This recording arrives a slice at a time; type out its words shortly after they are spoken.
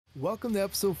Welcome to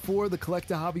episode 4 of the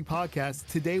Collect a Hobby podcast.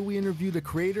 Today we interview the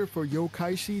creator for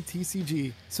Yokaishi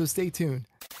TCG, so stay tuned.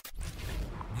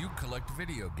 You collect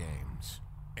video games,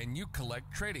 and you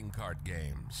collect trading card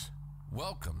games.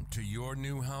 Welcome to your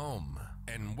new home,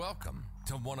 and welcome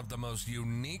to one of the most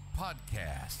unique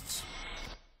podcasts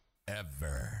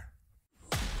ever.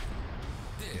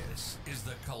 This is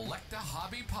the Collect a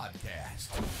Hobby podcast.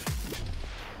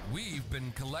 We've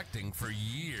been collecting for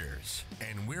years,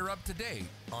 and we're up to date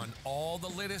on all the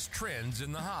latest trends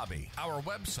in the hobby. Our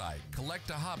website,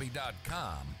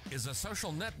 collectahobby.com, is a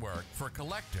social network for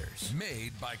collectors,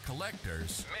 made by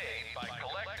collectors,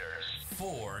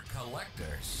 for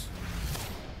collectors.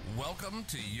 Welcome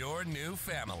to your new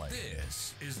family.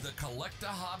 This is the Collect a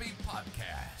Hobby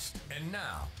podcast. And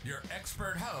now, your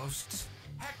expert hosts,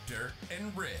 Hector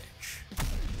and Rich.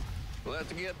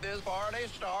 Let's get this party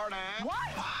started.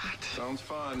 What? Sounds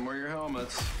fun. Wear your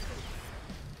helmets.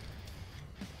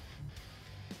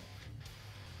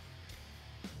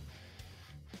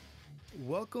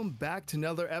 Welcome back to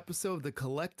another episode of the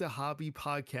Collect a Hobby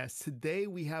podcast. Today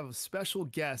we have a special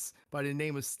guest by the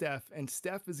name of Steph, and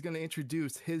Steph is going to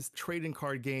introduce his trading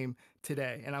card game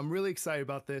today. And I'm really excited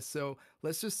about this. So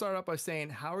let's just start off by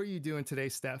saying, how are you doing today,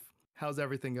 Steph? How's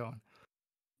everything going?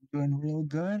 Doing real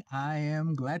good. I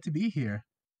am glad to be here.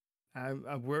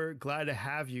 We're glad to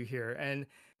have you here. And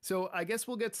so I guess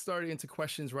we'll get started into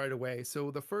questions right away.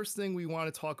 So the first thing we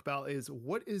want to talk about is,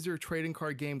 what is your trading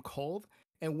card game called?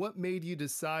 And what made you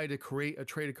decide to create a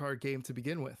trading card game to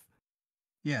begin with?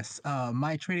 Yes,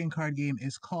 my trading card game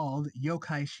is called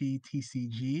Yokaishi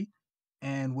TCG.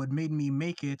 And what made me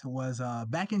make it was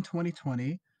back in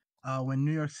 2020, when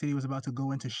New York City was about to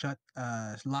go into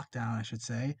lockdown, I should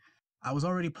say. I was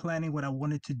already planning what I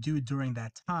wanted to do during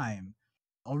that time.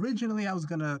 Originally, I was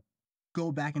going to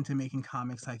go back into making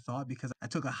comics, I thought, because I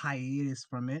took a hiatus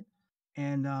from it.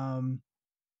 And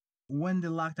when the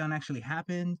lockdown actually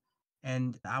happened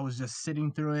and I was just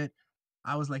sitting through it,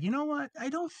 I was like, you know what? I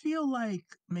don't feel like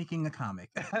making a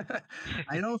comic.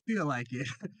 I don't feel like it.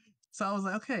 So I was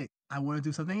like, okay, I want to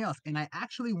do something else. And I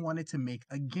actually wanted to make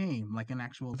a game, like an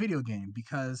actual video game,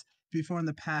 because before in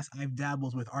the past, I've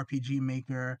dabbled with RPG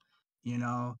Maker, you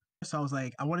know. So I was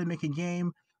like, I want to make a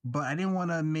game, but I didn't want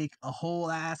to make a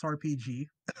whole ass RPG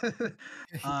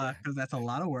because that's a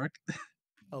lot of work.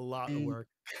 A lot of work.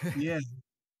 Yeah.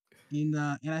 And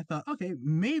I thought, okay,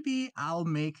 maybe I'll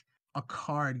make a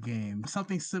card game,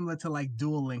 something similar to like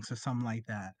Duel Links or something like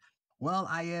that. Well,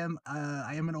 I am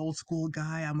an old school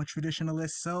guy. I'm a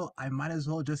traditionalist, so I might as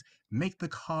well just make the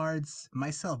cards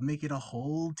myself, make it a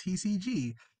whole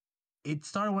TCG. It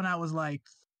started when I was like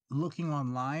looking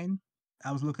online.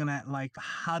 I was looking at like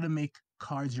how to make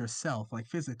cards yourself, like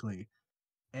physically.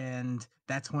 And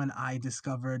that's when I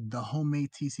discovered the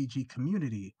homemade TCG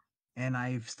community. And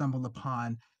I've stumbled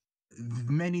upon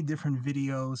many different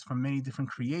videos from many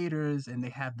different creators, and they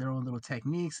have their own little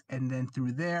techniques. And then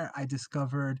through there, I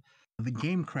discovered the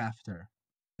Game Crafter.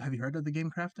 Have you heard of the Game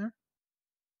Crafter?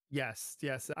 Yes.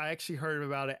 I actually heard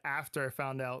about it after I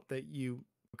found out that you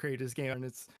created this game, and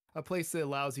it's a place that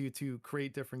allows you to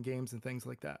create different games and things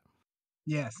like that.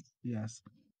 Yes.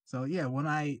 So yeah, when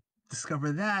I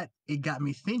discovered that, it got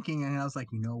me thinking, and I was like,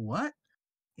 you know what?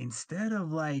 Instead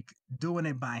of like doing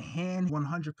it by hand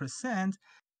 100%,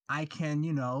 I can,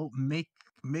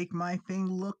 make my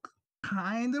thing look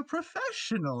kind of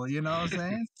professional, you know what I'm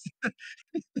saying?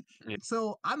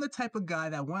 So I'm the type of guy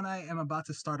that when I am about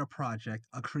to start a project,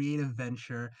 a creative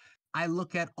venture, I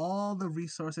look at all the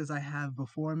resources I have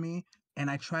before me and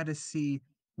I try to see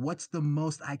what's the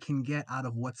most I can get out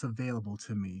of what's available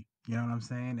to me. You know what I'm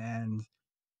saying?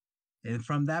 And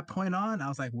from that point on, I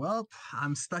was like, well,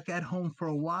 I'm stuck at home for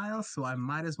a while, so I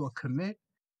might as well commit.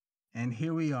 And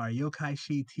here we are.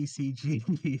 Yokaishi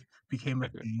TCG became a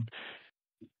thing.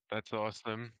 That's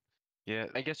awesome. Yeah,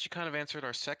 I guess you kind of answered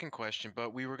our second question,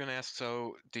 but we were going to ask,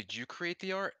 so did you create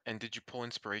the art and did you pull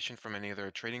inspiration from any other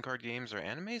trading card games or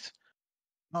animes?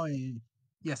 Oh, yeah.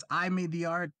 Yes, I made the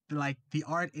art. Like, the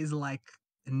art is like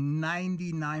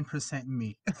 99%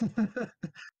 me.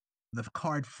 The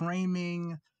card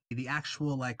framing, the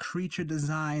actual like creature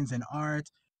designs and art,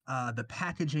 the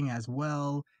packaging as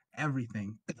well,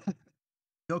 everything.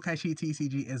 Yokaishi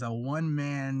TCG is a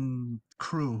one-man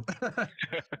crew.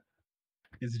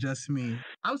 It's just me.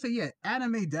 I would say, yeah,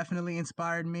 anime definitely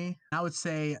inspired me. I would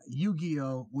say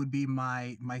Yu-Gi-Oh would be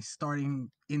my starting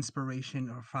inspiration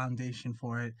or foundation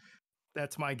for it.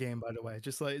 That's my game, by the way.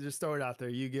 Just throw it out there,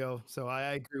 Yu-Gi-Oh. So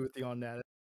I agree with you on that.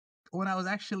 When I was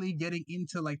actually getting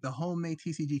into like the homemade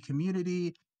TCG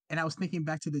community, and I was thinking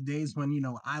back to the days when,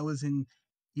 I was in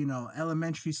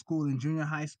elementary school and junior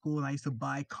high school, and I used to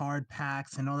buy card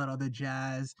packs and all that other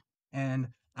jazz. And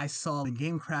I saw the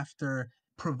Game Crafter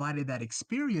provided that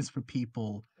experience for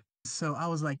people. So I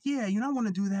was like, yeah, I want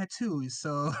to do that too.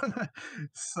 So,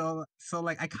 so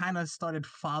like I kind of started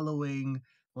following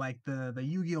like the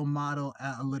Yu-Gi-Oh model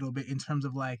a little bit in terms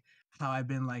of like how I've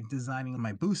been like designing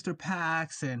my booster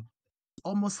packs and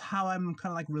almost how I'm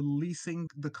kind of like releasing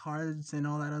the cards and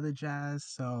all that other jazz.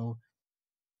 So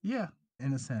yeah,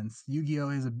 in a sense, Yu-Gi-Oh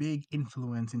is a big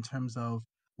influence in terms of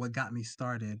what got me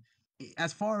started.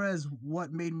 As far as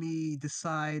what made me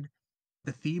decide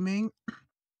the theming,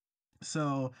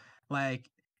 so like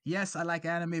yes, I like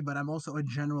anime, but I'm also a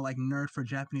general like nerd for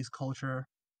Japanese culture.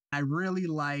 I really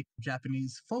like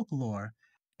Japanese folklore.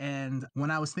 And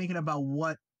when I was thinking about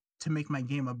what to make my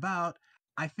game about,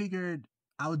 I figured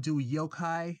I would do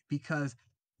yokai because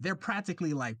they're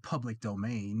practically like public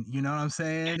domain. You know what I'm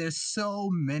saying? There's so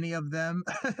many of them.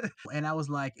 And I was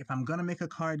like, if I'm going to make a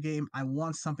card game, I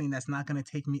want something that's not going to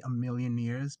take me a million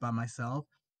years by myself.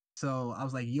 So I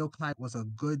was like, yokai was a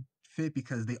good fit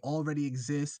because they already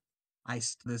exist.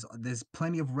 There's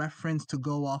plenty of reference to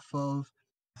go off of.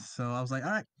 So I was like,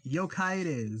 all right, yokai it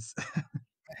is.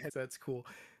 That's cool.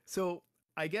 So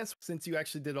I guess since you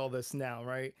actually did all this now,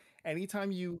 right?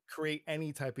 Anytime you create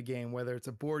any type of game, whether it's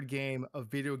a board game, a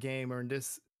video game, or in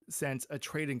this sense, a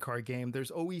trading card game, there's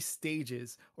always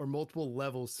stages or multiple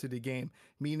levels to the game,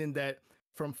 meaning that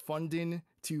from funding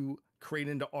to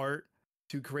creating the art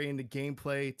to creating the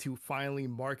gameplay to finally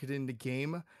marketing the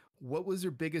game, what was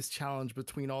your biggest challenge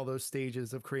between all those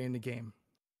stages of creating the game?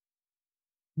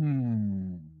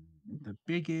 Hmm. The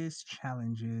biggest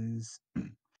challenges,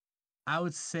 I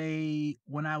would say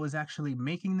when I was actually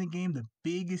making the game, the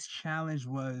biggest challenge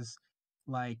was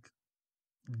like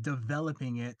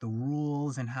developing it, the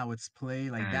rules and how it's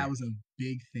played. Like that Mm. was a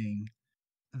big thing.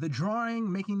 The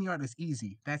drawing, making the art is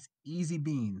easy. That's easy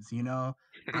beans.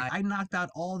 I knocked out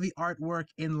all the artwork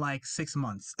in like 6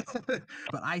 months.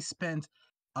 But I spent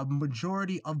a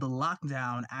majority of the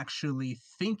lockdown actually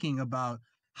thinking about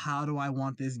how do I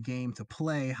want this game to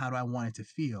play? How do I want it to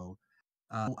feel?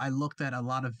 I looked at a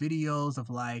lot of videos of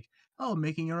like, oh,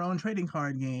 making your own trading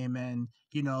card game. And,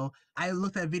 I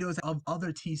looked at videos of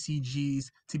other TCGs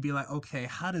to be like, okay,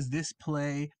 how does this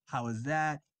play? How is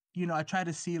that? I try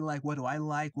to see like, what do I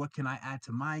like? What can I add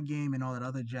to my game and all that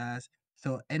other jazz.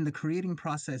 So in the creating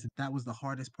process, that was the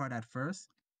hardest part at first.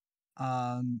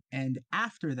 And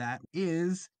after that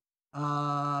is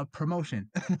promotion.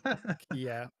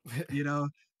 Yeah. you know,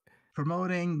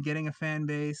 Promoting, getting a fan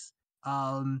base.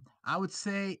 I would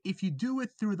say if you do it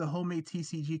through the homemade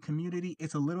TCG community,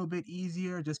 it's a little bit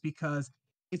easier just because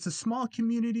it's a small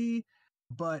community,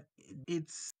 but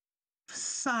it's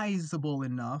sizable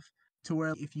enough to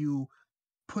where if you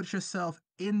put yourself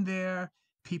in there,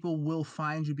 people will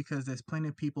find you because there's plenty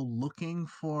of people looking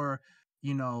for,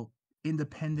 you know,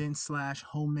 independent slash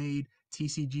homemade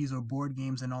TCGs or board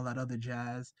games and all that other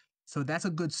jazz. So that's a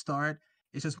good start.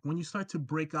 It's just when you start to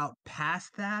break out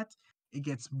past that, it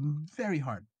gets very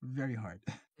hard, very hard.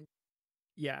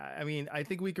 Yeah, I mean, I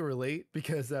think we can relate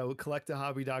because with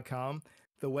collectahobby.com,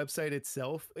 the website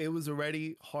itself, it was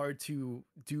already hard to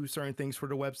do certain things for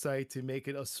the website to make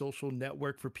it a social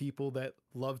network for people that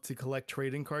love to collect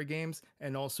trading card games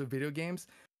and also video games.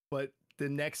 But the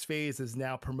next phase is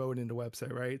now promoting the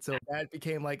website, right? So that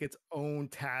became like its own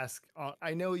task.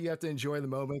 I know you have to enjoy the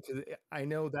moment because I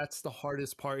know that's the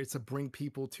hardest part is to bring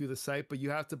people to the site, but you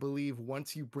have to believe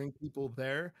once you bring people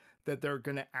there, that they're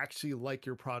going to actually like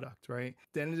your product, right?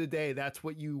 At the end of the day, that's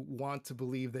what you want to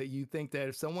believe that you think that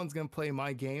if someone's going to play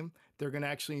my game, they're going to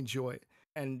actually enjoy it.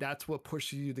 And that's what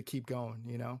pushes you to keep going,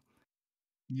 you know?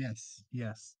 Yes,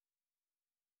 yes.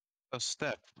 So,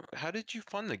 Steph, how did you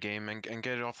fund the game and get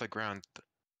it off the ground?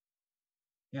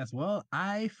 Yes, well,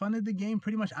 I funded the game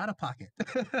pretty much out of pocket.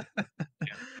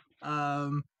 Yeah.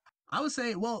 um, I would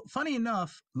say, well, funny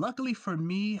enough, luckily for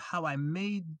me, how I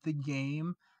made the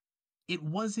game, it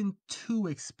wasn't too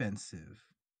expensive.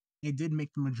 It did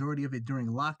make the majority of it during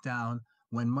lockdown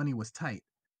when money was tight.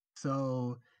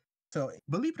 So, so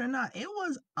believe it or not, it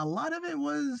was a lot of it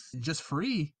was just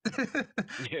free.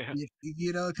 Yeah.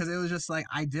 Because it was just like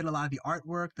I did a lot of the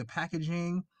artwork, the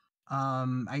packaging.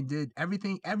 I did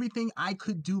everything I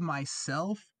could do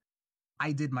myself.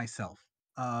 I did myself.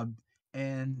 Um,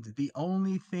 and the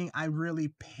only thing I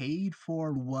really paid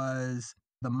for was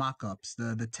the mock-ups,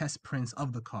 the test prints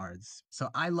of the cards. So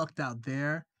I lucked out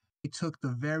there. I took the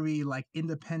very like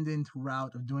independent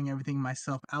route of doing everything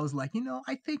myself. I was like,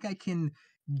 I think I can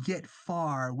get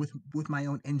far with my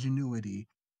own ingenuity,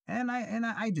 and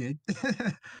I did.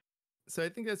 So I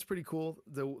think that's pretty cool,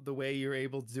 the way you're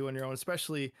able to do on your own,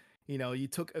 especially, you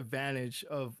took advantage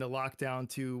of the lockdown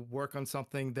to work on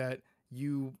something that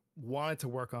you wanted to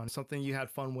work on, something you had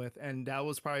fun with, and that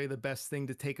was probably the best thing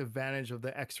to take advantage of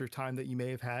the extra time that you may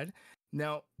have had.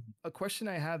 Now, a question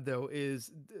I have though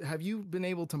is, have you been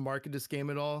able to market this game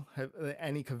at all? Have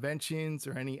any conventions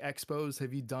or any expos?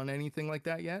 Have you done anything like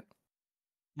that yet?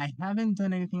 I haven't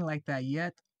done anything like that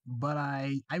yet, but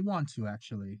I want to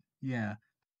actually. Yeah.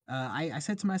 I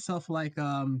said to myself like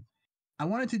I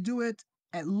wanted to do it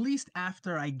at least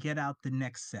after I get out the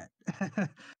next set.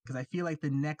 Because I feel like the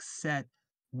next set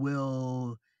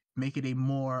will make it a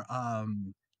more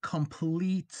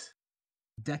complete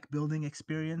deck building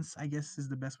experience, I guess is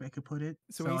the best way I could put it.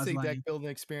 So So when I you was say deck like, building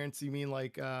experience, you mean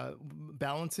like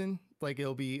balancing? Like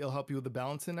it'll help you with the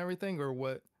balance and everything, or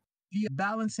what? the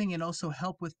balancing and also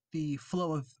help with the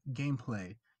flow of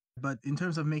gameplay. But in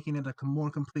terms of making it a more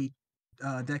complete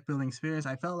deck building experience,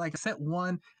 I felt like set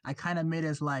one, I kind of made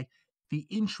as like the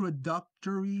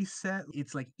introductory set.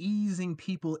 It's like easing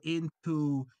people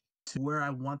into to where I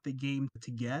want the game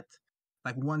to get,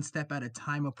 like one step at a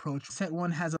time approach. Set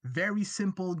one has a very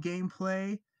simple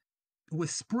gameplay with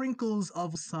sprinkles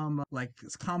of some like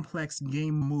complex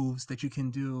game moves that you can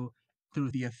do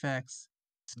through the effects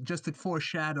just to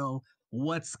foreshadow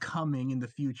what's coming in the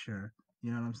future.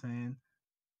 You know what I'm saying?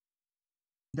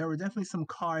 There were definitely some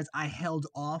cards I held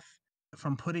off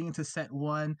from putting into set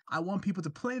one. I want people to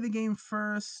play the game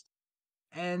first,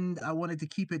 and I wanted to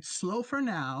keep it slow for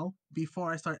now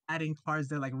before I start adding cards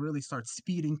that like really start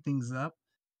speeding things up.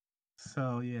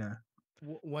 So yeah.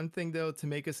 One thing though, to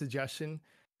make a suggestion,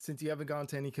 since you haven't gone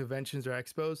to any conventions or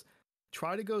expos,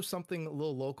 try to go something a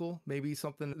little local, maybe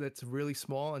something that's really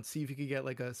small, and see if you could get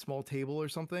like a small table or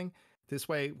something. This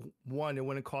way, one, it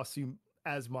wouldn't cost you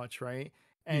as much, right?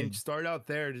 Yeah. And start out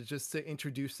there to just to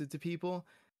introduce it to people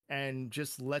and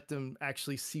just let them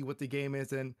actually see what the game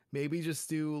is, and maybe just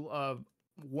do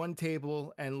one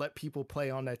table and let people play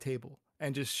on that table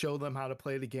and just show them how to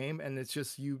play the game. And it's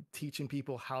just you teaching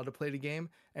people how to play the game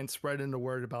and spreading the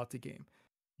word about the game.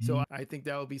 So I think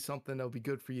that would be something that would be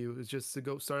good for you, is just to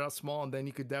go start out small, and then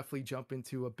you could definitely jump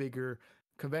into a bigger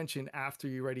convention after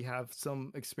you already have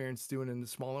some experience doing it in the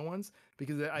smaller ones,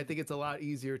 because I think it's a lot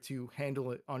easier to handle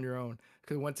it on your own,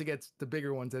 because once it gets the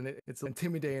bigger ones, and it's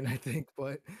intimidating, I think.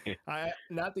 But I,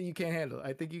 not that you can't handle it,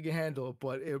 I think you can handle it,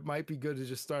 but it might be good to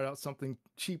just start out something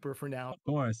cheaper for now. Of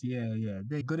course, yeah, yeah.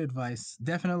 Good advice.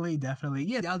 Definitely, definitely.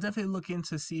 Yeah, I'll definitely look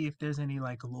into see if there's any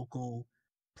like local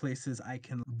places I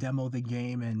can demo the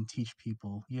game and teach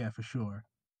people. Yeah, for sure.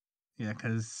 Yeah,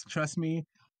 because trust me,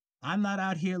 I'm not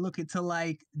out here looking to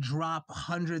like drop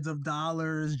hundreds of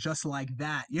dollars just like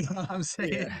that. You know what I'm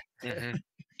saying? Yeah. Hmm.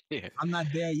 Yeah. I'm not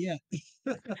there yet.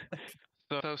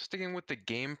 So sticking with the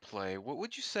gameplay, what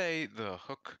would you say the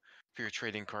hook for your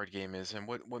trading card game is, and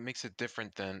what makes it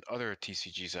different than other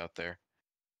TCGs out there?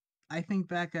 I think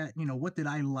back at, what did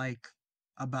I like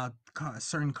about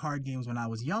certain card games when I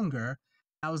was younger?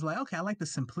 I was like, okay, I like the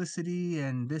simplicity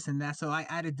and this and that. So I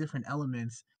added different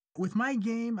elements. With my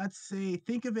game, I'd say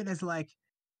think of it as like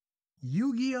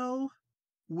Yu Gi Oh!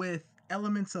 With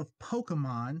elements of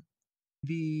Pokemon,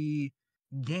 the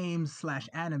game slash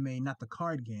anime, not the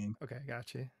card game, Okay,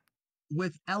 gotcha.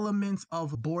 with elements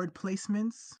of board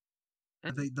placements.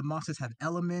 Mm, The monsters have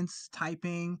elements,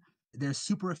 typing, there's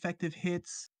super effective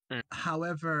hits. mm.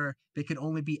 However, they can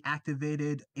only be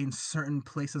activated in certain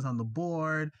places on the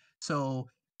board. So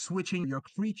switching your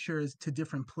creatures to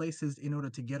different places in order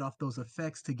to get off those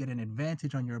effects to get an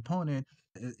advantage on your opponent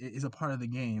is a part of the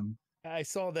game. I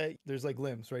saw that there's like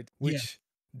limbs, right? Yeah. Which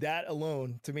that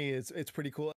alone to me is it's pretty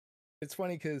cool. It's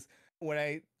funny because when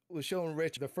I was showing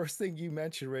Rich, the first thing you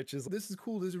mentioned, Rich, is this is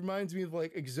cool. This reminds me of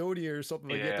like Exodia or something.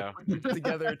 Like you have to Yeah. put things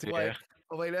together to Yeah. like,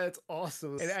 I'm like that's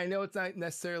awesome. And I know it's not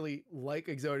necessarily like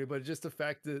Exodia, but just the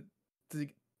fact that to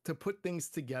to put things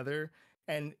together,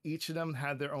 and each of them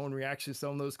have their own reactions.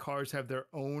 Some of those cards have their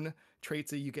own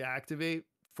traits that you can activate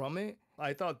from it.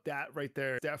 I thought that right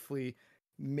there definitely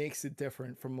makes it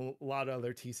different from a lot of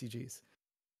other TCGs.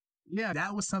 Yeah,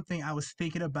 that was something I was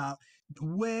thinking about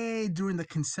way during the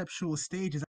conceptual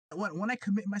stages. When I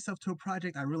commit myself to a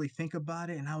project, I really think about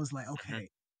it, and I was like, Mhm. okay,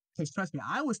 because trust me,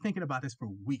 I was thinking about this for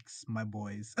weeks, my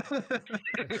boys,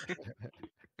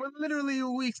 for literally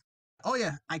weeks. Oh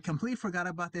yeah, I completely forgot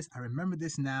about this. I remember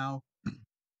this now.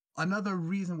 Another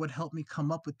reason what helped me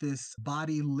come up with this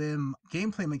body limb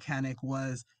gameplay mechanic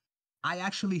was I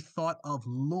actually thought of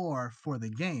lore for the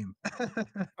game.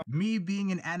 Me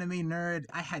being an anime nerd,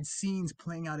 I had scenes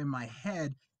playing out in my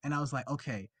head, and I was like,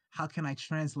 okay, how can I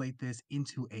translate this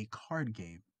into a card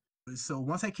game? So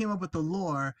once I came up with the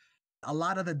lore, a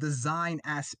lot of the design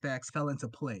aspects fell into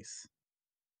place.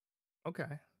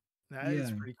 Okay. That is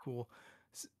Yeah. pretty cool.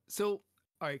 So,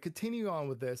 all right, continue on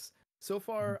with this. So Mhm.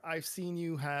 far, I've seen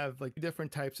you have like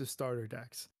different types of starter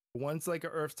decks. One's like a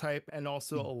Earth type and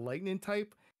also Yeah. a Lightning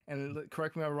type. And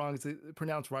correct me if I'm wrong, is it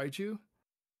pronounced Raiju?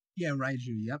 Yeah,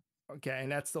 Raiju. Yep. Okay,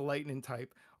 and that's the Lightning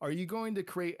type. Are you going to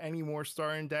create any more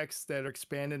starting decks that are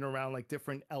expanded around like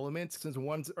different elements? Since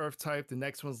one's Earth type, the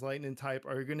next one's Lightning type.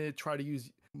 Are you going to try to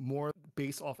use more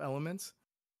base off elements?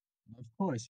 Of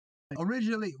course.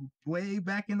 Originally, way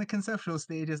back in the conceptual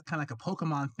stages, kind of like a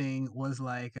Pokemon thing was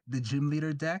like the gym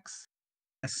leader decks.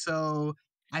 So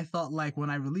I thought like when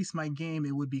I release my game,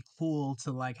 it would be cool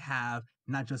to like have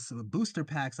not just the booster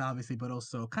packs, obviously, but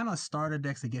also kind of starter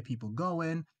decks to get people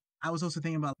going. I was also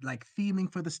thinking about like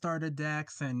theming for the starter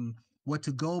decks and what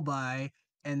to go by.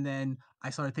 And then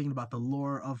I started thinking about the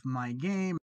lore of my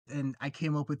game, and I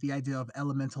came up with the idea of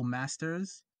elemental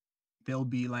masters. There'll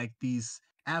be like these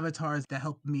avatars that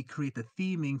help me create the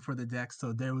theming for the deck.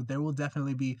 So there will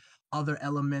definitely be other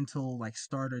elemental like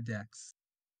starter decks.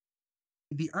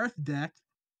 The Earth deck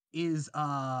is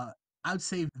I would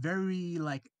say very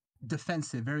like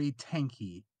defensive, very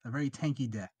tanky, a very tanky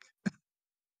deck.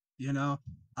 You know,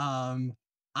 um,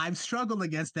 I've struggled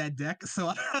against that deck,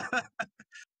 so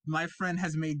my friend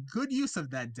has made good use of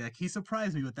that deck. He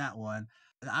surprised me with that one.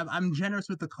 I'm generous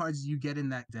with the cards you get in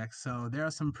that deck, so there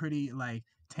are some pretty like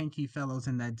tanky fellows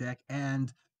in that deck.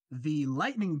 And the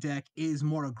Lightning deck is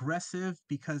more aggressive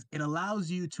because it allows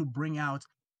you to bring out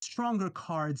stronger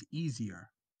cards easier.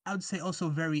 I would say also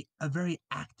a very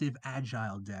active,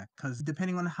 agile deck because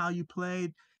depending on how you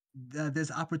play,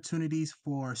 there's opportunities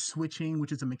for switching,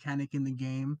 which is a mechanic in the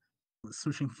game,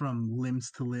 switching from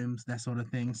limbs to limbs, that sort of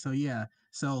thing. So yeah,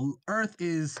 so Earth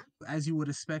is, as you would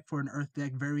expect for an Earth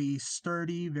deck, very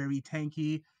sturdy, very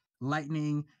tanky.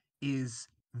 Lightning is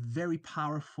very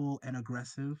powerful and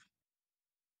aggressive.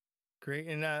 Great.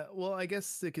 And well, I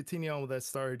guess to continue on with that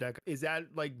starter deck, is that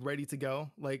like ready to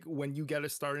go? Like when you get a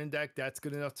starting deck, that's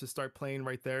good enough to start playing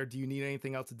right there. Do you need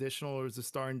anything else additional, or is the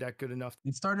starting deck good enough?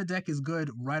 The starter deck is good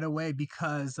right away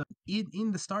because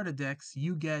in the starter decks,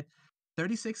 you get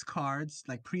 36 cards,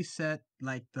 like preset,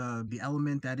 like the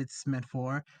element that it's meant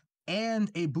for,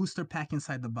 and a booster pack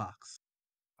inside the box.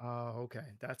 Oh, okay.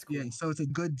 That's Yeah, cool. so it's a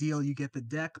good deal. You get the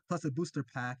deck plus a booster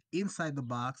pack inside the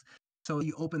box. So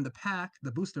you open the pack,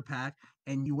 the booster pack,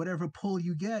 and you whatever pull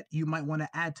you get, you might want to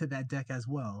add to that deck as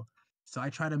well. So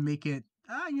I try to make it,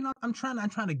 I'm trying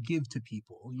to give to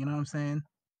people. You know what I'm saying?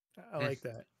 I like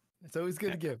that. It's always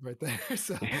good to give right there.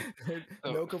 So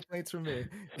So, no complaints from me.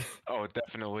 oh,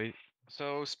 definitely.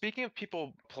 So, speaking of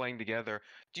people playing together,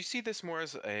 do you see this more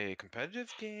as a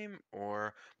competitive game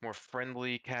or more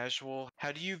friendly, casual?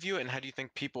 How do you view it, and how do you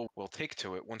think people will take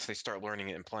to it once they start learning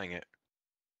it and playing it?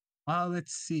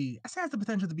 Let's see. I say it has the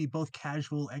potential to be both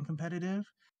casual and competitive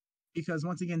because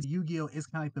once again, Yu-Gi-Oh is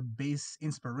kind of like the base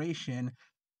inspiration.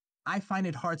 I find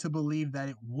it hard to believe that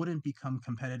it wouldn't become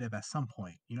competitive at some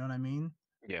point. You know what I mean?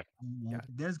 Yeah. Yeah,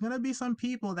 There's gonna be some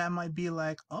people that might be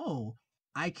like, oh,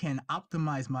 I can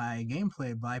optimize my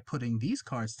gameplay by putting these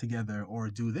cards together, or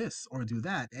do this, or do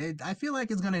that. I feel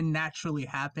like it's gonna naturally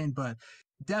happen, but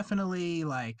definitely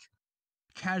like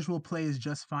casual play is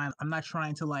just fine. I'm not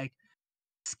trying to like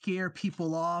scare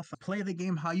people off. Play the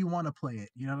game how you want to play it.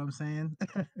 You know what I'm saying?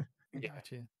 I Yeah.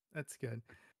 got you. That's good.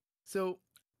 So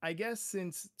I guess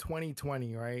since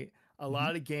 2020, right, a Mhm.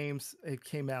 lot of games it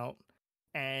came out,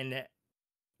 and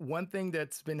one thing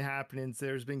that's been happening is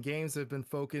there's been games that have been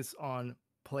focused on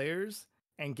players,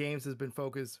 and games that's been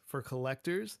focused for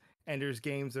collectors, and there's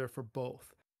games that are for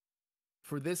both.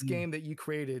 For this Mm. game that you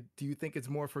created, do you think it's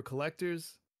more for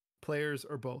collectors, players,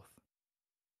 or both?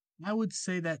 I would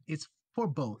say that it's for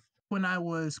both. When I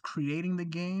was creating the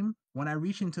game, when I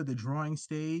reached into the drawing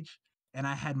stage and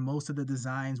I had most of the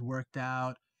designs worked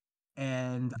out,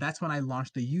 and that's when I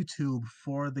launched the YouTube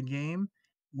for the game.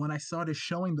 When I started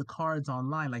showing the cards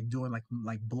online, like doing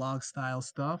like blog style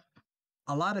stuff,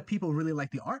 a lot of people really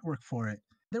liked the artwork for it.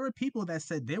 There were people that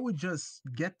said they would just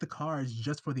get the cards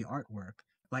just for the artwork.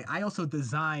 Like I also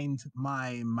designed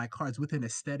my cards with an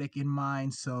aesthetic in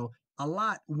mind, so a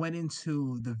lot went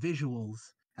into the visuals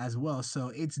as well. So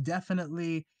it's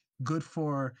definitely good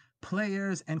for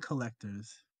players and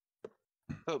collectors.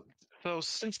 So, so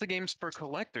since the game's for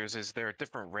collectors, is there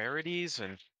different rarities,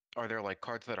 and are there like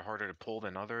cards that are harder to pull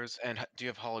than others? And do you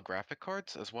have holographic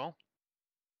cards as well?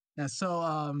 Yeah,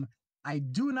 so I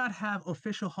do not have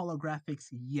official holographics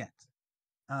yet.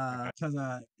 Okay. Because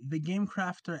the Game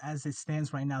Crafter as it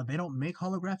stands right now, they don't make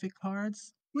holographic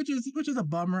cards, which is a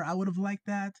bummer. I would have liked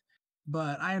that,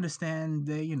 but I understand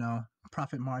they,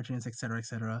 profit margins, et cetera, et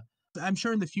cetera. I'm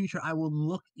sure in the future I will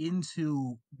look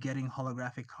into getting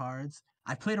holographic cards.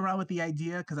 I played around with the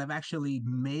idea because I've actually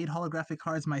made holographic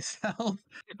cards myself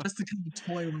just to kind of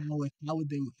toy around with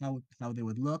how they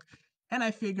would look. And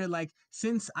I figured like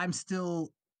since I'm still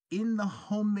in the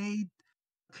homemade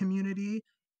community,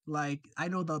 like I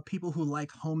know the people who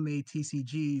like homemade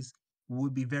TCGs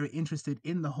would be very interested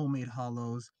in the homemade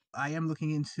hollows. I am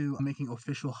looking into making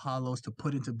official hollows to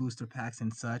put into booster packs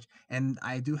and such. And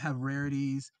I do have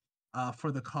rarities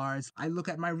for the cards. I look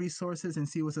at my resources and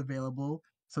see what's available.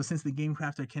 So since the game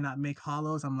crafter cannot make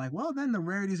hollows, I'm like, well, then the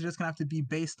rarities are just gonna have to be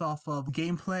based off of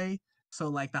gameplay. So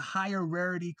like the higher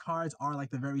rarity cards are like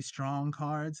the very strong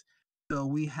cards. So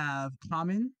we have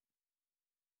common,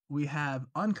 we have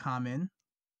uncommon,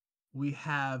 we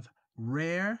have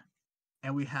rare,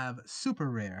 and we have super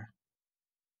rare.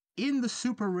 In the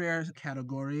super rare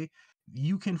category,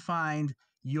 you can find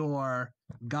your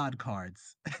god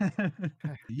cards.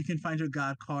 You can find your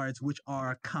god cards, which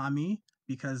are kami,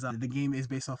 because the game is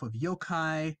based off of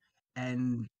yokai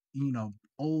and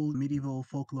old medieval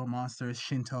folklore monsters,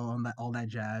 Shinto, and all that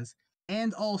jazz.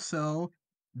 And also,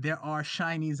 there are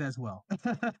shinies as well.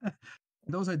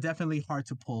 Those are definitely hard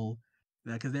to pull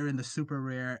because they're in the super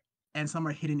rare, and some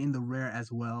are hidden in the rare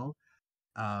as well.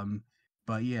 Um,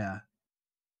 but yeah.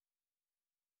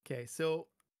 Okay, so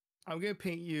I'm going to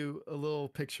paint you a little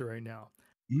picture right now.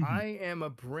 Mhm. I am a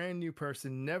brand new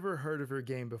person, never heard of your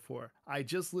game before. I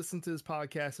just listened to this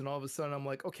podcast and all of a sudden I'm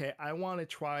like, okay, I want to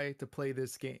try to play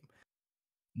this game.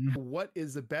 Mhm. What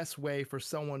is the best way for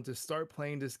someone to start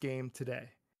playing this game today?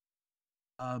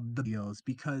 The videos,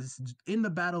 because in the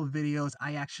battle videos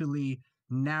I actually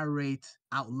narrate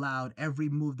out loud every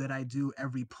move that I do,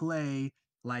 every play,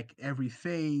 like every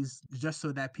phase, just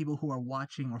so that people who are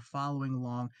watching or following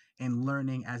along and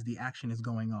learning as the action is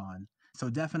going on. So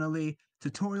definitely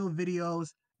tutorial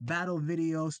videos, battle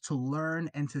videos to learn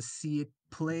and to see it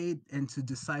played and to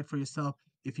decide for yourself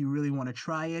if you really want to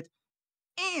try it.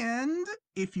 And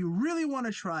if you really want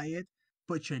to try it,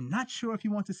 but you're not sure if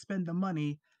you want to spend the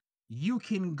money, you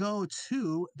can go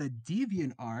to the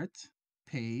DeviantArt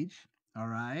page. All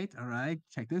right, all right.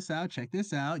 Check this out. Check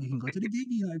this out. You can go to the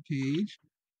DeviantArt page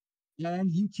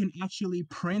and you can actually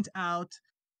print out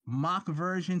mock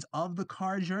versions of the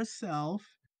cards yourself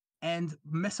and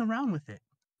mess around with it.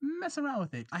 Mess around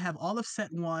with it. I have all of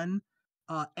set one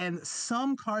and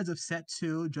some cards of set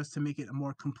two just to make it a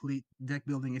more complete deck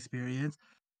building experience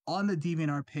on the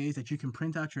DeviantArt page that you can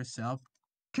print out yourself.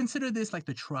 Consider this like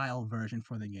the trial version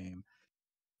for the game.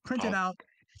 Print it Oh, out,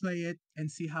 play it, and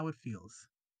see how it feels.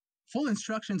 Full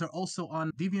instructions are also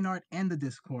on DeviantArt and the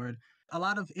Discord. A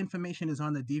lot of information is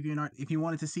on the DeviantArt. If you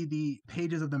wanted to see the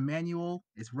pages of the manual,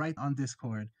 it's right on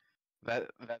Discord.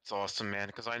 that's awesome, man.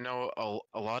 Because I know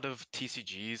a lot of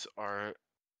TCGs are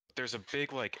there's a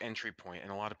big like entry point,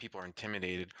 and a lot of people are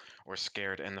intimidated or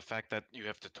scared. And the fact that you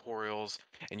have tutorials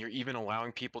and you're even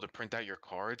allowing people to print out your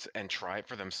cards and try it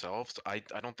for themselves, I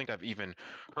don't think I've even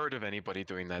heard of anybody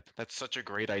doing that. That's such a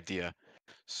great idea.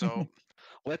 So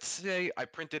let's say I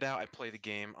print it out, I play the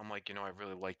game. I'm like, I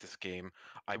really like this game.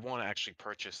 I want to actually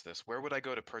purchase this. Where would I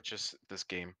go to purchase this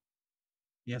game?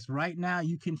 Yes, right now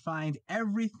you can find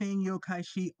everything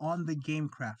Yokaishi on the Game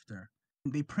Crafter.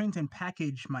 They print and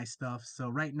package my stuff, so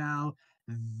right now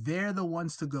they're the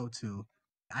ones to go to.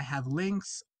 I have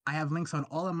links. I have links on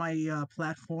all of my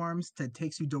platforms that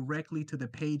takes you directly to the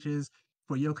pages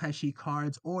for Yokaishi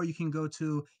cards, or you can go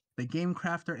to the Game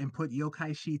Crafter and put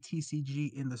Yokaishi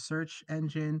TCG in the search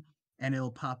engine, and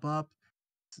it'll pop up.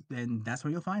 And that's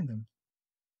where you'll find them.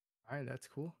 All right, that's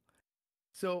cool.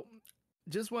 So,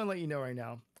 just want to let you know right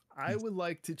now, I Yes. would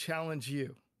like to challenge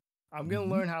you. I'm going to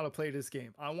Mhm. learn how to play this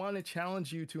game. I want to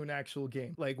challenge you to an actual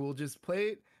game. Like, we'll just play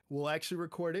it, we'll actually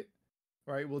record it,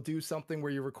 right? We'll do something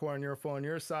where you record on your phone on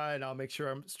your side. I'll make sure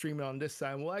I'm streaming on this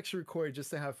side. And we'll actually record it just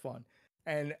to have fun.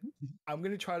 And I'm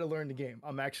going to try to learn the game.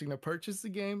 I'm actually going to purchase the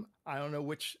game. I don't know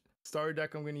which starter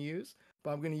deck I'm going to use,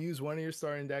 but I'm going to use one of your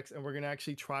starting decks and we're going to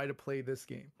actually try to play this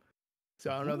game.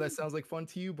 So I don't know if that sounds like fun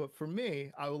to you, but for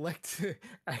me, I would like to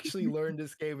actually learn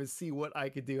this game and see what I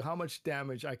could do, how much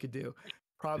damage I could do,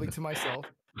 probably to myself.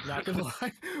 Not gonna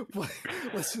lie, but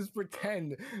let's just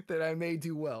pretend that I may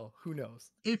do well. Who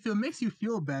knows? If it makes you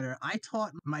feel better, I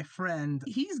taught my friend.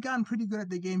 He's gotten pretty good at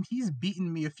the game. He's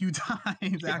beaten me a few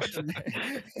times, actually.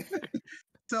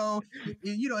 So,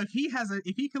 if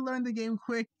he can learn the game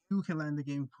quick, you can learn the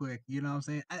game quick. You know what I'm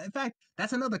saying? In fact,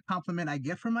 that's another compliment I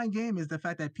get from my game is the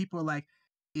fact that people are like,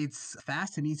 it's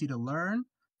fast and easy to learn,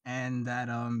 and that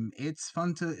it's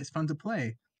fun to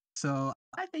play. So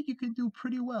I think you can do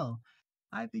pretty well.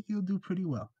 I think you'll do pretty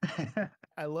well.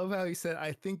 I love how he said,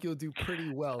 I think you'll do pretty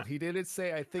well. He didn't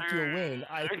say, I think you'll win.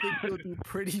 I think you'll do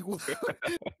pretty well.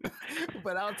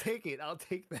 But I'll take it. I'll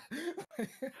take that.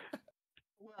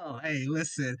 Well, hey,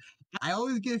 listen, I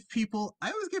always give people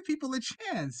a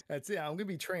chance. That's it. I'm going to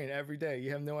be trained every day.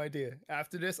 You have no idea.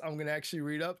 After this, I'm going to actually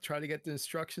read up, try to get the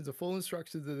instructions, the full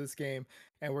instructions of this game,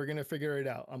 and we're going to figure it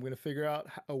out. I'm going to figure out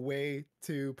a way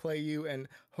to play you and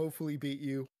hopefully beat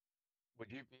you.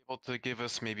 Would you be able to give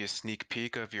us maybe a sneak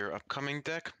peek of your upcoming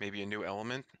deck, maybe a new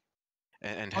element,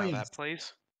 and Oh how yes. that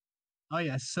plays? Oh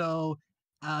yeah. So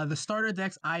the starter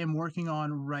decks I am working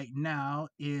on right now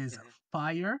is Mhm.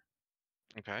 fire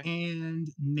Okay. and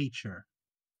nature.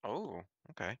 Oh,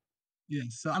 okay. Yeah.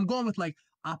 So I'm going with like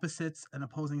opposites and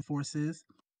opposing forces.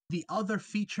 The other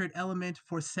featured element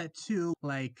for set two,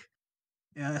 like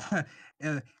uh,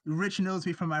 Rich knows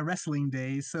me from my wrestling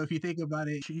days. So if you think about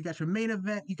it, you got your main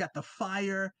event, you got the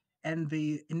fire and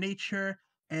the nature,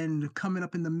 and coming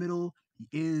up in the middle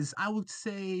is, I would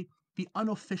say, the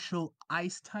unofficial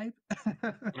ice type.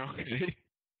 Okay.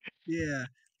 Yeah,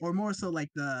 or more so like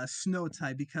the snow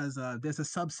type, because there's a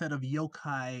subset of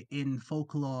yokai in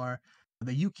folklore,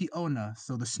 the Yuki Onna,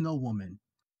 so the snow woman,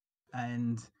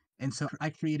 and so I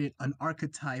created an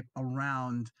archetype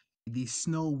around the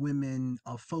snow women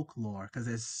of folklore because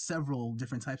there's several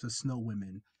different types of snow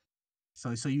women.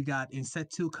 So you got in set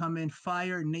two come in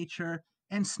fire, nature,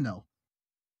 and snow.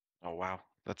 Oh, wow.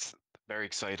 That's very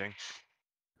exciting.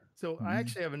 So I Mm-hmm.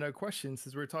 actually have another question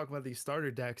since we're talking about these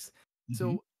starter decks. Mm-hmm.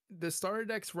 So the starter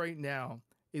decks right now,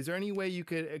 is there any way you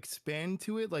could expand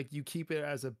to it? Like you keep it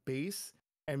as a base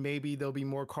and maybe there'll be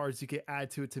more cards you could add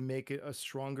to it to make it a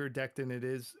stronger deck than it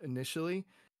is initially?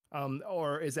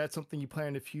 Or is that something you plan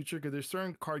in the future? Because there's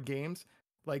certain card games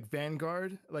like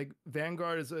Vanguard. Like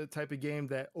Vanguard is a type of game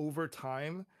that over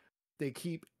time they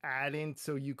keep adding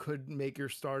so you could make your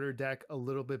starter deck a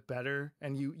little bit better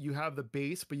and you have the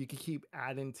base but you can keep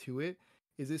adding to it.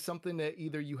 Is this something that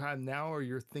either you have now or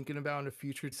you're thinking about in the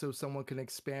future so someone can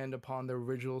expand upon the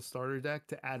original starter deck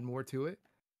to add more to it?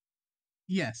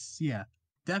 Yes, yeah.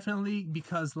 Definitely,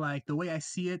 because like the way I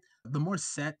see it, the more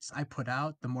sets I put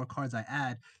out, the more cards I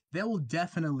add, there will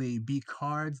definitely be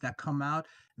cards that come out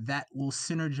that will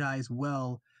synergize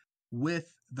well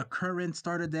with the current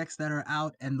starter decks that are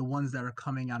out and the ones that are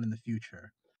coming out in the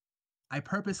future. I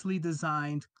purposely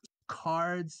designed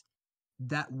cards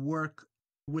that work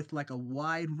with like a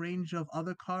wide range of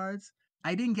other cards.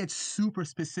 I didn't get super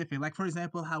specific. Like for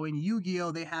example, how in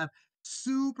Yu-Gi-Oh they have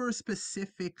super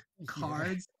specific Yeah.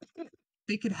 cards.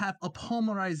 They could have a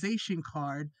polymerization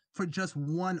card for just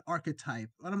one archetype.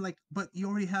 And I'm like, but you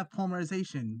already have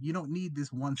polymerization. You don't need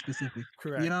this one specific.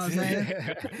 You know what Correct. I'm saying?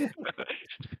 Yeah.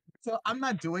 So I'm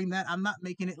not doing that. I'm not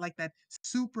making it like that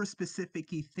super specific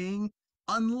thing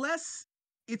unless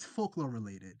it's folklore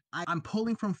related. I'm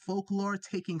pulling from folklore,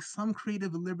 taking some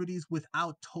creative liberties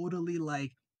without totally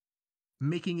like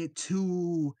making it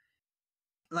too,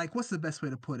 like, what's the best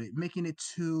way to put it? Making it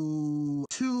too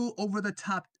over the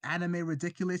top anime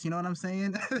ridiculous, you know what I'm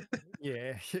saying?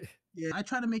 Yeah. Yeah, I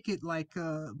try to make it like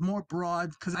more broad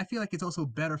because I feel like it's also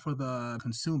better for the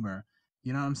consumer.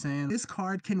 You know what I'm saying? This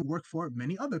card can work for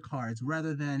many other cards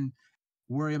rather than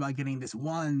worry about getting this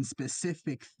one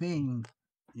specific thing,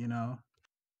 you know?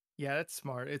 Yeah, that's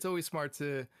smart. It's always smart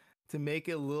to make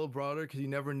it a little broader because you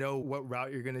never know what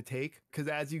route you're gonna take. Because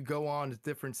as you go on to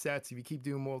different sets, if you keep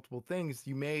doing multiple things,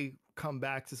 you may come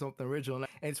back to something original. And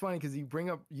it's funny because you bring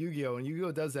up Yu-Gi-Oh, and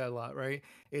Yu-Gi-Oh does that a lot, right?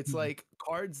 It's Mhm. like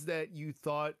cards that you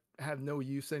thought have no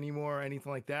use anymore or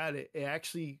anything like that. It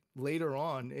actually later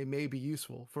on it may be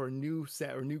useful for a new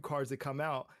set or new cards that come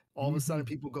out. All of a sudden, Mhm.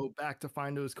 people go back to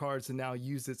find those cards and now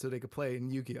use it so they could play in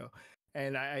Yu-Gi-Oh.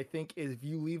 And I think if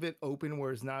you leave it open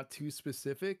where it's not too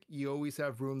specific, you always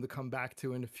have room to come back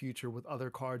to in the future with other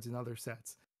cards and other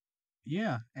sets.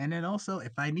 Yeah, and then also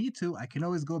if I need to, I can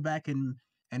always go back and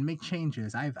make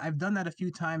changes. I've done that a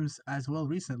few times as well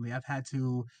recently. I've had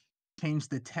to change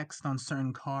the text on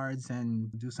certain cards and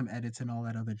do some edits and all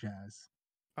that other jazz.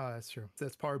 Oh, that's true.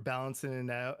 That's part of balancing, and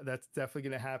that's definitely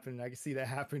going to happen. I can see that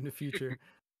happen in the future.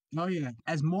 Oh yeah,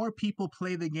 as more people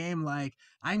play the game, like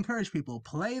I encourage people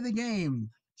play the game,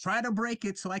 try to break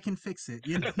it so I can fix it.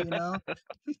 You know.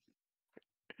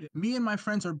 Me and my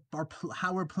friends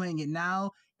how we're playing it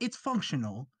now. It's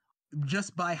functional,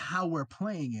 just by how we're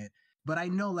playing it. But I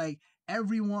know like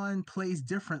everyone plays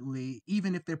differently,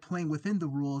 even if they're playing within the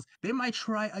rules. They might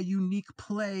try a unique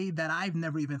play that I've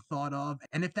never even thought of.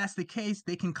 And if that's the case,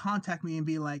 they can contact me and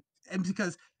be like, and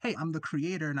because, hey, I'm the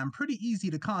creator and I'm pretty easy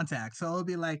to contact. So I'll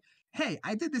be like, hey,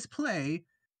 I did this play.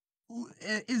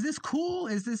 is this cool?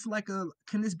 Is this like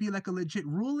can this be like a legit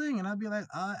ruling? And I'll be like,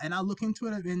 and I'll look into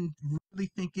it and really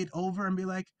think it over and be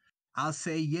like, I'll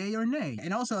say yay or nay.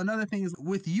 And also another thing is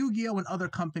with Yu-Gi-Oh! And other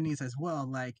companies as well,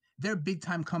 like they're big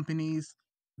time companies.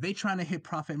 They trying to hit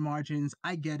profit margins.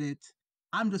 I get it.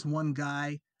 I'm just one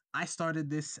guy. I started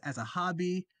this as a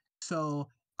hobby. So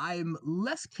I'm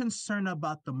less concerned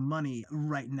about the money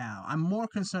right now. I'm more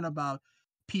concerned about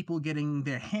people getting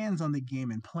their hands on the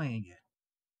game and playing it.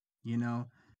 You know,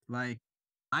 like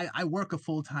I work a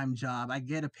full-time job. I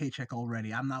get a paycheck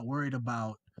already. I'm not worried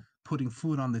about putting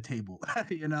food on the table,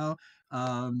 you know?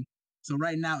 Um, so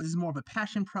right now this is more of a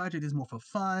passion project, it's more for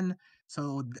fun.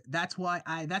 So that's why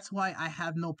I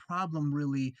have no problem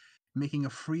really making a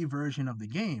free version of the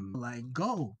game. Like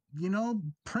go,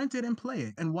 print it and play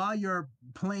it. And while you're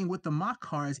playing with the mock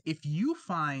cards, if you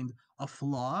find a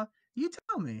flaw, you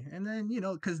tell me. And then,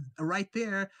 because right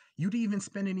there, you didn't even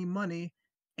spend any money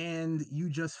and you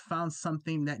just found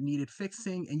something that needed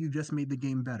fixing and you just made the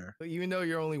game better. Even though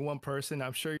you're only one person,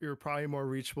 I'm sure you're probably more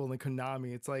reachable than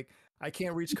Konami. It's like I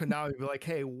can't reach Konami, but like,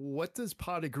 hey, what does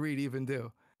Pot of Greed even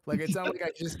do? Like, it's not like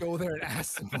I just go there and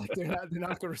ask them. Like, they're not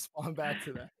going to respond back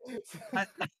to that. I,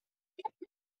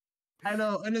 I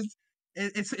know, and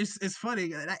it's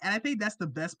funny, and I think that's the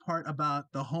best part about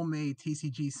the homemade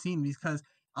TCG scene because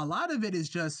a lot of it is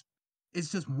just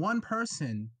it's just one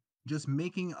person just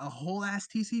making a whole ass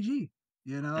TCG,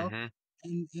 you know. Hmm.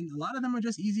 And a lot of them are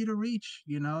just easy to reach,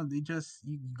 you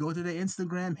go to their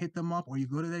Instagram, hit them up, or you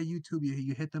go to their YouTube,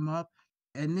 you hit them up,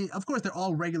 and of course they're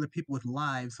all regular people with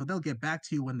lives, so they'll get back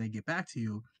to you when they get back to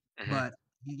you. Hmm. But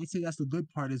I say that's the good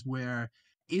part is where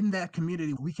in that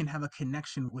community we can have a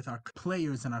connection with our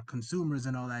players and our consumers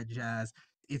and all that jazz.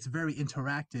 It's very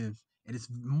interactive and it's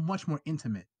much more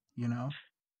intimate, you know.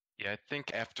 Yeah, I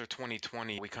think after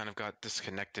 2020, we kind of got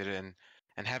disconnected, and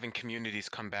having communities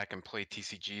come back and play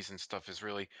TCGs and stuff is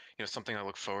really, something I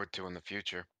look forward to in the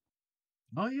future.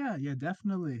 Oh yeah, yeah,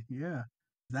 definitely, yeah.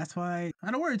 That's why I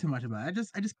don't worry too much about it.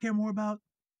 I just care more about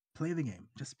play the game.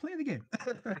 Just play the game.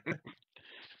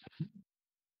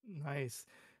 Nice.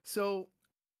 So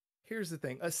here's the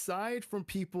thing. Aside from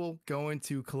people going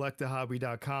to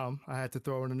collectahobby.com, I had to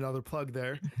throw in another plug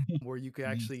there where you could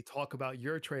Yes, actually talk about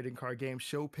your trading card game,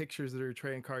 show pictures of your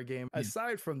trading card game. yeah.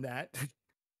 Aside from that,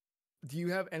 do you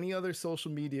have any other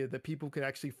social media that people could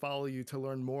actually follow you to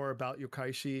learn more about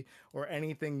Yokaishi or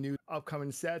anything new,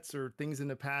 upcoming sets or things in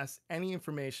the past? Any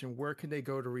information, where can they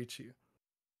go to reach you?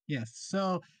 Yes.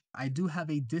 So I do have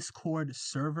a Discord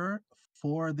server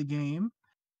for the game,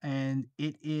 and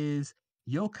it is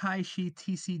Yokaishi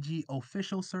TCG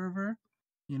official server.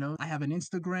 I have an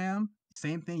Instagram,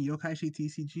 same thing, Yokaishi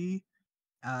TCG.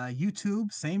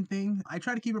 YouTube, same thing. I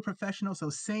try to keep it professional, so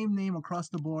same name across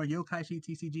the board, Yokaishi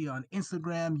TCG on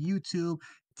Instagram, YouTube,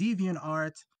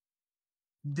 DeviantArt,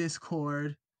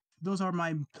 Discord. Those are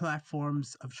my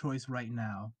platforms of choice right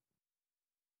now.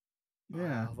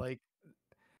 Yeah. Wow, like,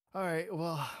 all right,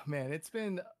 well, man, it's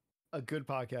been a good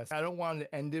podcast. I don't want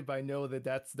to end it, but I know that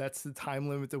that's the time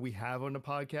limit that we have on the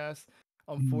podcast.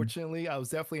 Mm. Unfortunately, I was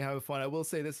definitely having fun. I will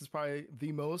say this is probably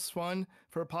the most fun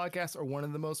for a podcast or one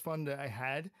of the most fun that I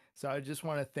had. So I just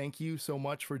want to thank you so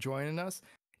much for joining us.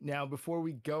 Now, before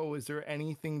we go, is there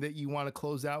anything that you want to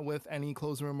close out with? Any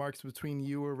closing remarks between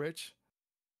you or Rich?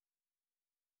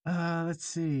 Let's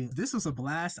see. This was a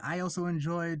blast. I also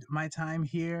enjoyed my time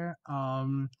here.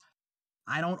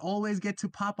 I don't always get to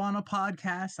pop on a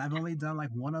podcast. I've only done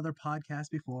like one other podcast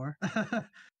before.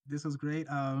 This was great.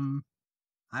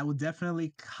 I will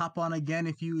definitely hop on again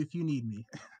if you need me.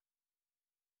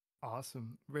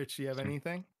 Awesome. Rich, do you have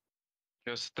anything?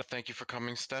 Just thank you for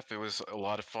coming, Steph. It was a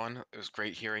lot of fun. It was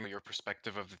great hearing your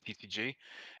perspective of the TCG.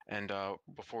 And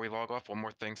before we log off, one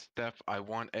more thing, Steph. I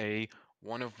want a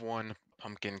one of one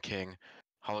Pumpkin King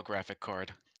holographic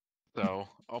card. So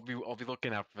I'll be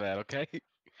looking out for that. Okay.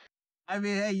 I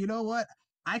mean, hey, you know what?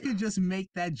 I could just make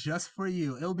that just for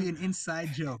you. It'll be an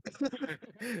inside joke.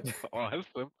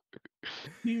 Awesome.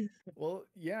 Well,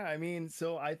 yeah, I mean,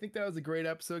 so I think that was a great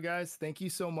episode, guys. Thank you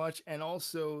so much. And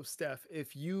also, Steph,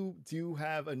 if you do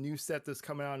have a new set that's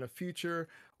coming out in the future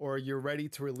or you're ready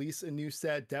to release a new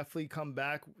set, definitely come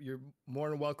back. You're more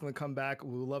than welcome to come back.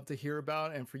 We would love to hear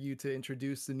about it and for you to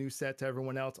introduce the new set to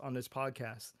everyone else on this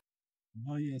podcast.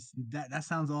 Oh yes, that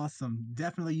sounds awesome.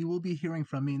 Definitely, you will be hearing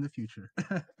from me in the future.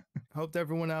 Hope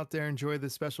everyone out there enjoyed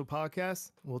this special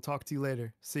podcast. We'll talk to you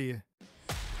later. See you.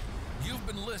 You've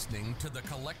been listening to the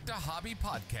Collecta Hobby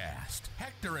Podcast.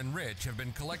 Hector and Rich have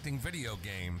been collecting video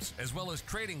games as well as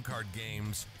trading card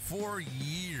games for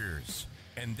years,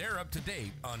 and they're up to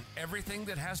date on everything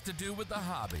that has to do with the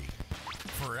hobby.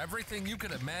 For everything you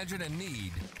could imagine and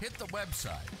need, hit the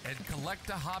website at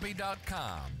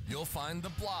collectahobby.com. You'll find the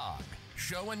blog,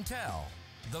 show and tell,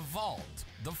 the vault,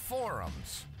 the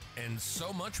forums, and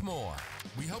so much more.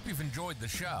 We hope you've enjoyed the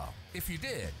show. If you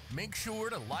did, make sure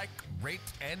to like, rate,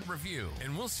 and review.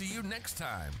 And we'll see you next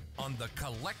time on the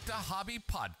Collect a Hobby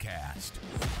Podcast.